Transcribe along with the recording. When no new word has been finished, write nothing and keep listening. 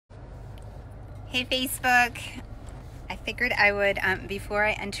Hey Facebook, I figured I would, before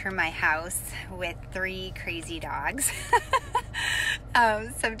I enter my house with 3 crazy dogs,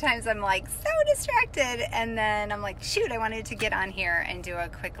 sometimes I'm like so distracted, and then I'm like, shoot, I wanted to get on here and do a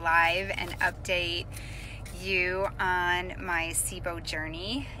quick live and update you on my SIBO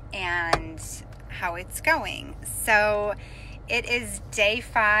journey and how it's going. So it is day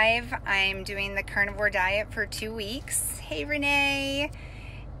 5. I'm doing the carnivore diet for 2 weeks. Hey Renee.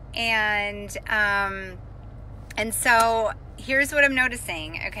 And so here's what I'm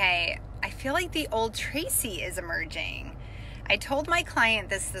noticing. Okay, I feel like the old Tracy is emerging. I told my client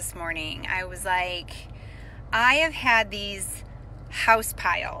this morning. I was like, I have had these house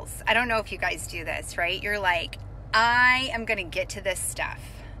piles. I don't know if you guys do this, right? You're like, I am going to get to this stuff.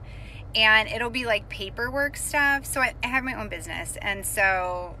 And it'll be like paperwork stuff. So I have my own business. And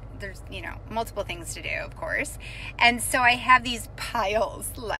so there's, multiple things to do, of course. And so I have these piles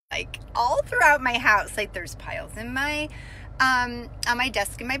like all throughout my house. Like there's piles in my, on my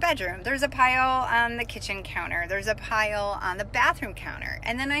desk in my bedroom. There's a pile on the kitchen counter. There's a pile on the bathroom counter.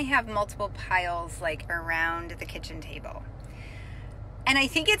 And then I have multiple piles like around the kitchen table. And I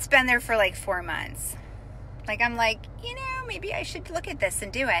think it's been there for like 4 months. Like, I'm like, maybe I should look at this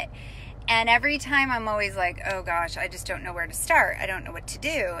and do it. And every time I'm always like, oh gosh, I just don't know where to start. I don't know what to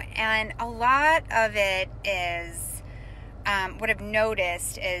do. And a lot of it is, what I've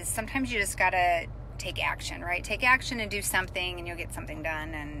noticed is sometimes you just gotta take action, right? Take action and do something and you'll get something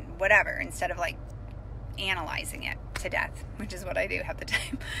done and whatever, instead of like analyzing it to death, which is what I do half the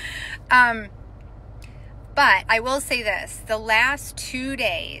time. But I will say this, the last 2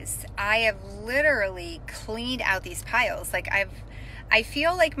 days, I have literally cleaned out these piles. Like I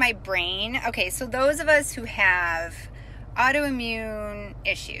feel like my brain, okay, so those of us who have autoimmune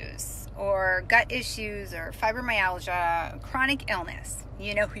issues or gut issues or fibromyalgia, chronic illness,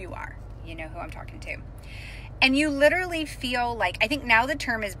 you know who you are. You know who I'm talking to. And you literally feel like, I think now the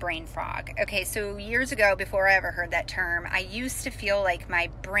term is brain fog. Okay, so years ago, before I ever heard that term, I used to feel like my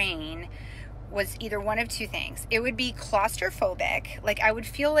brain was either one of 2 things. It would be claustrophobic. Like I would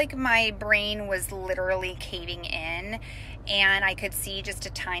feel like my brain was literally caving in and I could see just a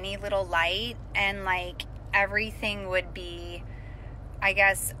tiny little light and like everything would be, I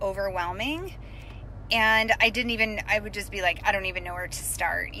guess, overwhelming. And I would just be like, I don't even know where to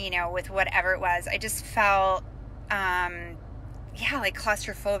start, with whatever it was. I just felt, like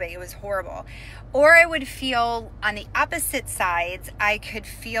claustrophobic. It was horrible. Or I would feel on the opposite sides, I could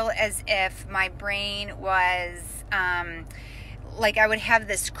feel as if my brain was, like I would have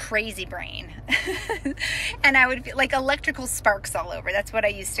this crazy brain and I would feel like electrical sparks all over. That's what I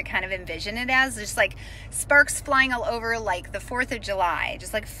used to kind of envision it as, just like sparks flying all over, like the 4th of July,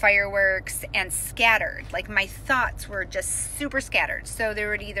 just like fireworks, and scattered. Like my thoughts were just super scattered. So there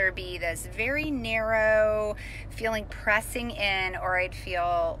would either be this very narrow feeling pressing in, or I'd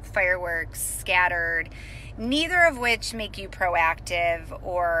feel fireworks scattered, neither of which make you proactive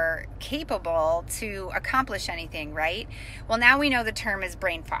or capable to accomplish anything, right? Well, now we know the term is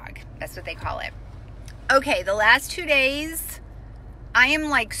brain fog. That's what they call it. Okay, the last 2 days, I am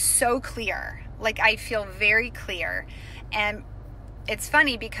like so clear. Like I feel very clear. And it's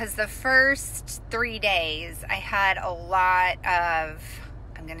funny because the first 3 days, I had a lot of,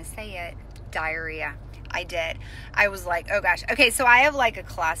 I'm going to say it, diarrhea. I did. I was like, oh gosh. Okay, so I have like a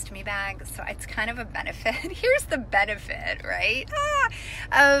colostomy bag, so it's kind of a benefit. Here's the benefit, right?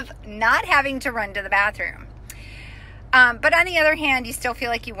 Of not having to run to the bathroom. But on the other hand, you still feel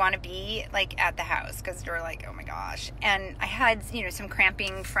like you want to be like at the house because you're like, oh my gosh. And I had, some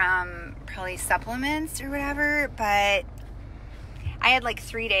cramping from probably supplements or whatever, but I had like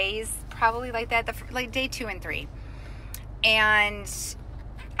 3 days probably like that, like day 2 and 3. And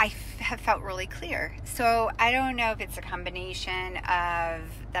I have felt really clear. So I don't know if it's a combination of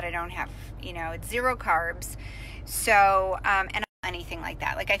that I don't have, it's 0 carbs. So, and anything like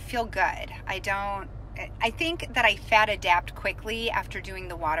that. Like I feel good. I think that I fat adapt quickly after doing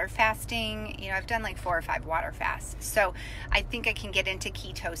the water fasting. I've done like 4 or 5 water fasts. So I think I can get into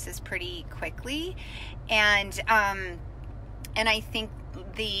ketosis pretty quickly. And I think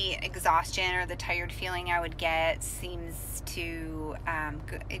the exhaustion or the tired feeling I would get seems to,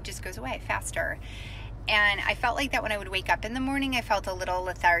 it just goes away faster. And I felt like that when I would wake up in the morning, I felt a little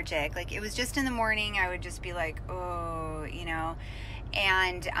lethargic. Like it was just in the morning, I would just be like, oh,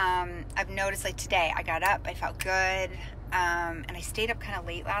 And I've noticed like today, I got up, I felt good. And I stayed up kind of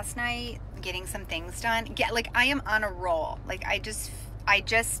late last night, getting some things done. Like I am on a roll. Like I just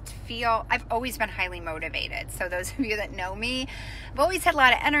feel, I've always been highly motivated. So those of you that know me, I've always had a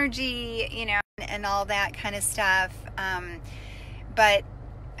lot of energy, and all that kind of stuff. But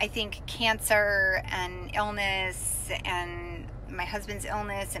I think cancer and illness and my husband's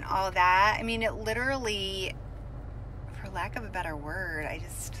illness and all of that, I mean, it literally, for lack of a better word, I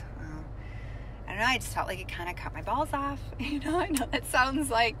don't know, I just felt like it kind of cut my balls off. I know that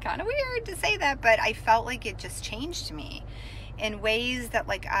sounds like kind of weird to say that, but I felt like it just changed me in ways that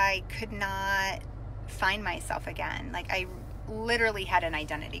like I could not find myself again. Like I literally had an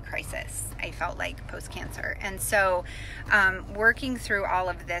identity crisis, I felt like, post-cancer. And so working through all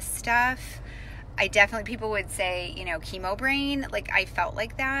of this stuff, I definitely, people would say, chemo brain, like I felt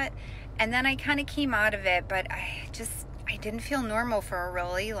like that. And then I kind of came out of it, but I didn't feel normal for a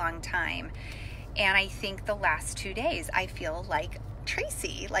really long time. And I think the last 2 days, I feel like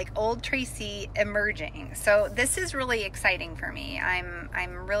Tracy, like old Tracy emerging. So this is really exciting for me.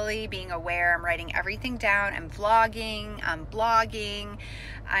 I'm really being aware. I'm writing everything down. I'm vlogging, I'm blogging.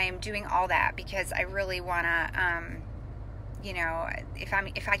 I'm doing all that because I really want to,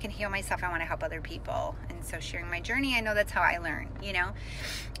 if I can heal myself, I want to help other people. And so sharing my journey, I know that's how I learn,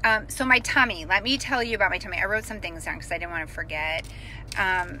 So my tummy, let me tell you about my tummy. I wrote some things down because I didn't want to forget.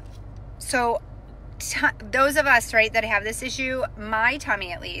 Those of us, right, that have this issue, my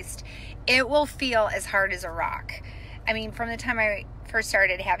tummy at least, it will feel as hard as a rock. I mean, from the time I first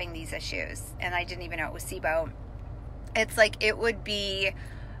started having these issues, and I didn't even know it was SIBO, it's like I would be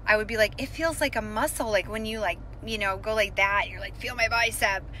like, it feels like a muscle, like when you go like that, you're like, feel my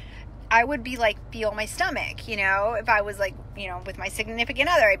bicep. I would be like, feel my stomach, if I was like, with my significant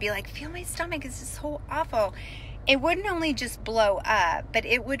other, I'd be like, feel my stomach, it's just so awful. It wouldn't only just blow up, but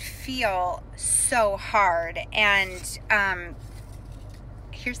it would feel so hard. And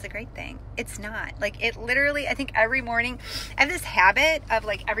here's the great thing. It's not. Like, it literally, I think every morning, I have this habit of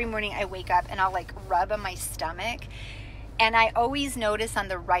like every morning I wake up and I'll like rub on my stomach. And I always notice on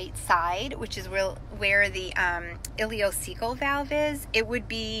the right side, which is where the ileocecal valve is,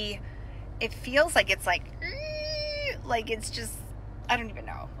 it feels like it's like it's just, I don't even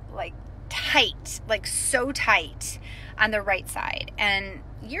know, like tight, like so tight on the right side. And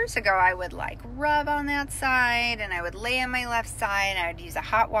years ago I would like rub on that side and I would lay on my left side and I would use a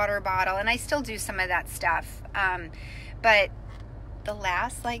hot water bottle, and I still do some of that stuff. But the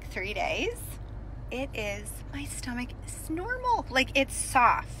last like 3 days, my stomach is normal. Like it's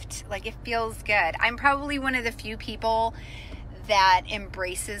soft, like it feels good. I'm probably one of the few people that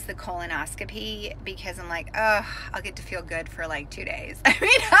embraces the colonoscopy because I'm like, I'll get to feel good for like 2 days. I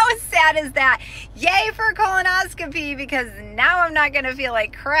mean, how sad is that? Yay for colonoscopy, because now I'm not going to feel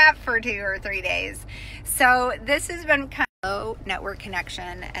like crap for 2 or 3 days. So this has been kind of low network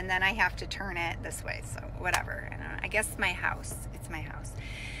connection, and then I have to turn it this way. So whatever. I guess it's my house.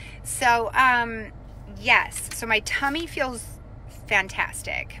 So, yes. So my tummy feels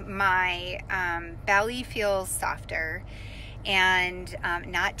fantastic. My belly feels softer and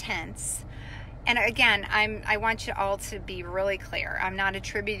not tense. And again, I want you all to be really clear. I'm not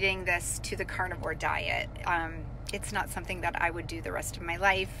attributing this to the carnivore diet. It's not something that I would do the rest of my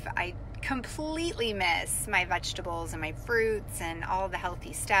life. I completely miss my vegetables and my fruits and all the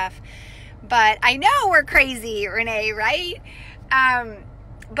healthy stuff. But I know we're crazy, Renee, right?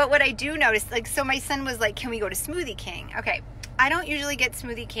 But what I do notice, like, so my son was like, can we go to Smoothie King? Okay, I don't usually get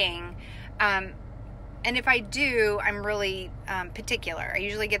Smoothie King. And if I do, I'm really particular. I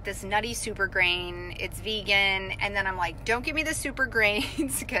usually get this nutty super grain. It's vegan. And then I'm like, don't give me the super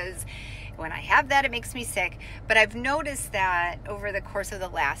grains because when I have that, it makes me sick. But I've noticed that over the course of the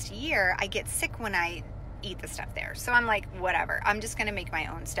last year, I get sick when I eat the stuff there. So I'm like, whatever. I'm just going to make my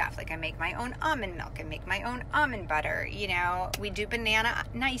own stuff. Like I make my own almond milk. I make my own almond butter. We do banana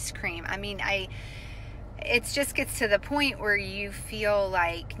ice cream. I mean, it just gets to the point where you feel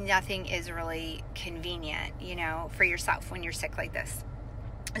like nothing is really convenient, for yourself when you're sick like this.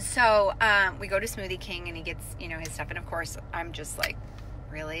 So we go to Smoothie King and he gets, his stuff. And of course, I'm just like,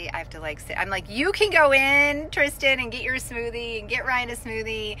 really? I have to like sit. I'm like, you can go in, Tristan, and get your smoothie and get Ryan a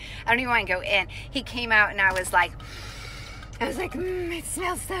smoothie. I don't even want to go in. He came out and I was like, it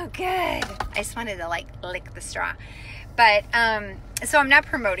smells so good. I just wanted to like lick the straw. But, so I'm not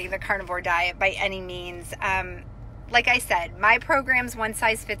promoting the carnivore diet by any means. Like I said, my program's one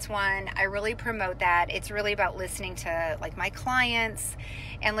size fits one. I really promote that. It's really about listening to like my clients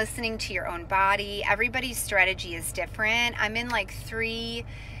and listening to your own body. Everybody's strategy is different. I'm in like 3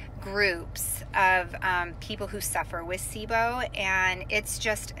 groups of people who suffer with SIBO, and it's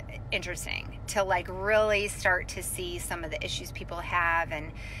just interesting to like really start to see some of the issues people have,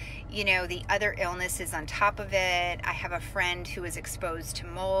 and you know, the other illnesses on top of it. I have a friend who was exposed to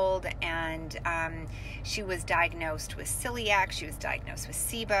mold, and she was diagnosed with celiac, she was diagnosed with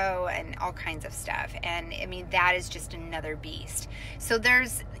SIBO, and all kinds of stuff. And I mean, that is just another beast. So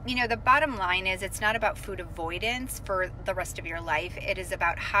there's, you know, the bottom line is, it's not about food avoidance for the rest of your life. It is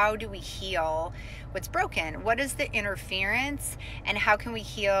about how do we heal what's broken? What is the interference, and how can we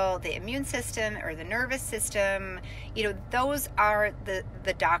heal the immune system or the nervous system? You know, those are the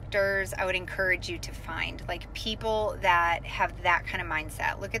doctors I would encourage you to find, like people that have that kind of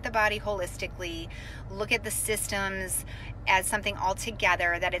mindset. Look at the body holistically, look at the systems as something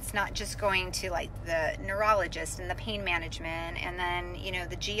altogether, that it's not just going to like the neurologist and the pain management and then, you know,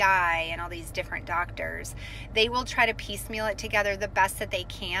 the GI and all these different doctors. They will try to piecemeal it together the best that they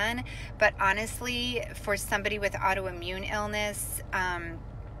can. But honestly, for somebody with autoimmune illness,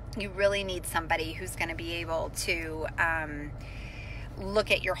 you really need somebody who's going to be able to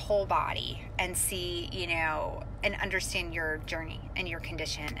look at your whole body and see, you know, and understand your journey and your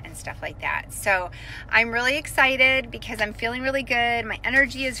condition and stuff like that. So I'm really excited because I'm feeling really good. My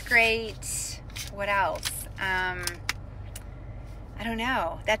energy is great. What else? I don't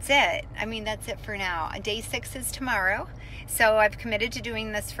know. That's it. I mean, that's it for now. Day 6 is tomorrow. So I've committed to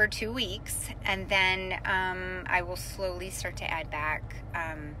doing this for 2 weeks, and then I will slowly start to add back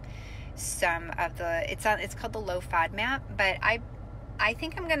some of the, it's called the low FODMAP, but I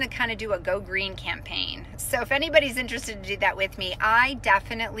think I'm going to kind of do a Go Green campaign. So if anybody's interested to do that with me, I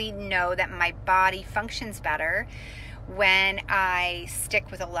definitely know that my body functions better when I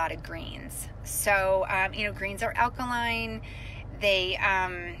stick with a lot of greens. So, you know, greens are alkaline. They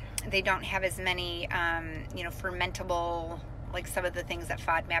don't have as many, you know, fermentable, like some of the things that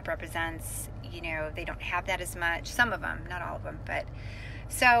FODMAP represents. You know, they don't have that as much. Some of them, not all of them. But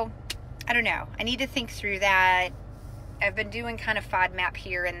so, I don't know. I need to think through that. I've been doing kind of FODMAP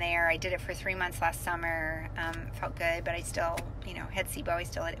here and there. I did it for 3 months last summer. Felt good, but I still, you know, had SIBO. I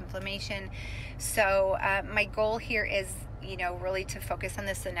still had inflammation. So my goal here is, you know, really to focus on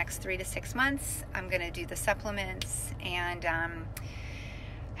this the next 3 to 6 months. I'm going to do the supplements, and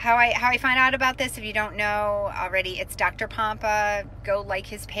how I find out about this, if you don't know already, it's Dr. Pompa. Go like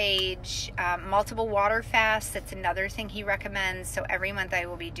his page. Multiple water fasts, that's another thing he recommends. So every month I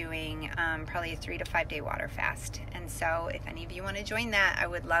will be doing probably a 3 to 5 day water fast. And so if any of you want to join that, I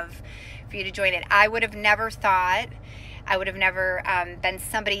would love for you to join it. I would have never thought, I would have never been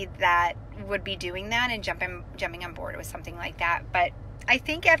somebody that would be doing that and jumping on board with something like that. But I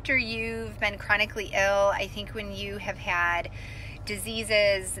think after you've been chronically ill, I think when you have had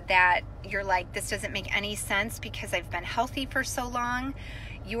diseases that you're like, this doesn't make any sense because I've been healthy for so long,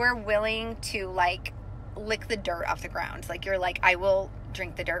 you are willing to like lick the dirt off the ground. Like you're like, I will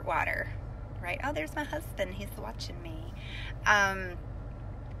drink the dirt water, right? Oh, there's my husband, he's watching me.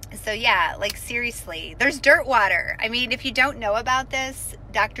 So yeah, like seriously, there's dirt water. I mean, if you don't know about this,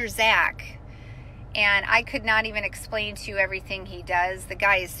 Dr. Zach, and I could not even explain to you everything he does. The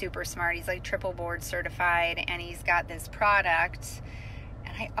guy is super smart. He's like triple board certified, and he's got this product,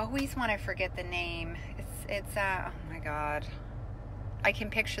 and I always want to forget the name. It's oh my God. I can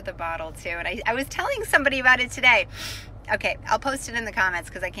picture the bottle too. And I was telling somebody about it today. Okay, I'll post it in the comments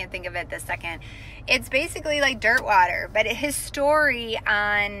because I can't think of it this second. It's basically like dirt water, but his story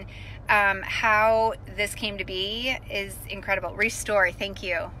on how this came to be is incredible. Restore, thank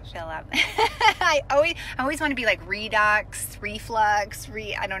you. Fill up. I always want to be like redox, reflux,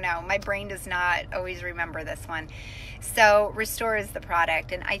 I don't know. My brain does not always remember this one. So Restore is the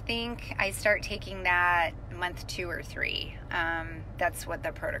product, and I think I start taking that month 2 or 3. That's what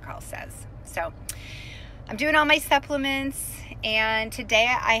the protocol says. So I'm doing all my supplements, and today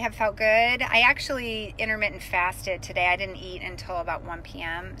I have felt good. I actually intermittent fasted today. I didn't eat until about 1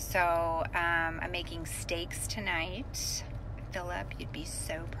 p.m. So I'm making steaks tonight. Philip, you'd be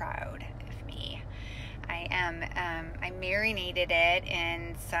so proud of me. I am. I marinated it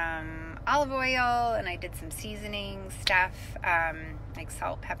in some olive oil, and I did some seasoning stuff, like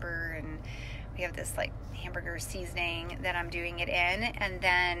salt, pepper, and we have this like hamburger seasoning that I'm doing it in, and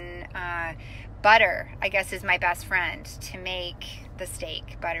then butter, I guess, is my best friend to make the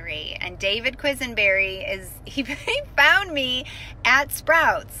steak buttery. And David Quisenberry he found me at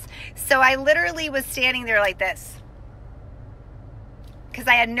Sprouts. So I literally was standing there like this because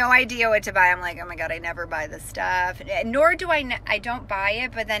I had no idea what to buy. I'm like, oh my God, I never buy this stuff. Nor do I don't buy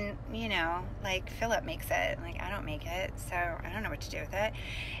it, but then, you know, like Philip makes it. Like, I don't make it, so I don't know what to do with it.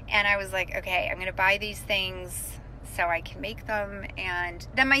 And I was like, okay, I'm going to buy these things so I can make them. And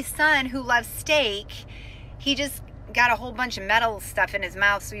then my son, who loves steak, he just got a whole bunch of metal stuff in his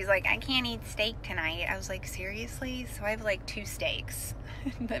mouth, so he's like, I can't eat steak tonight. I was like, seriously? So I have like 2 steaks.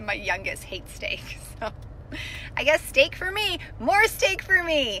 Then my youngest hates steak, so I guess steak for me, more steak for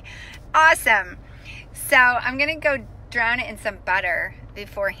me. Awesome. So I'm gonna go drown it in some butter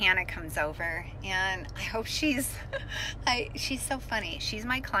before Hannah comes over, and I hope she's so funny. She's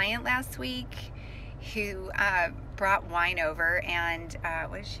my client last week who brought wine over, and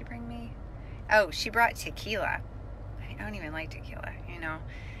what did she bring me? Oh, she brought tequila. I don't even like tequila, you know,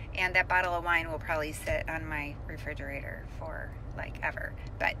 and that bottle of wine will probably sit on my refrigerator for like ever,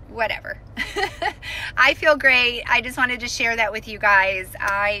 but whatever. I feel great. I just wanted to share that with you guys.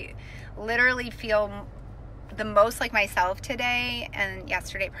 I literally feel the most like myself today and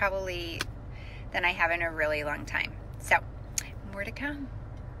yesterday probably than I have in a really long time. So more to come.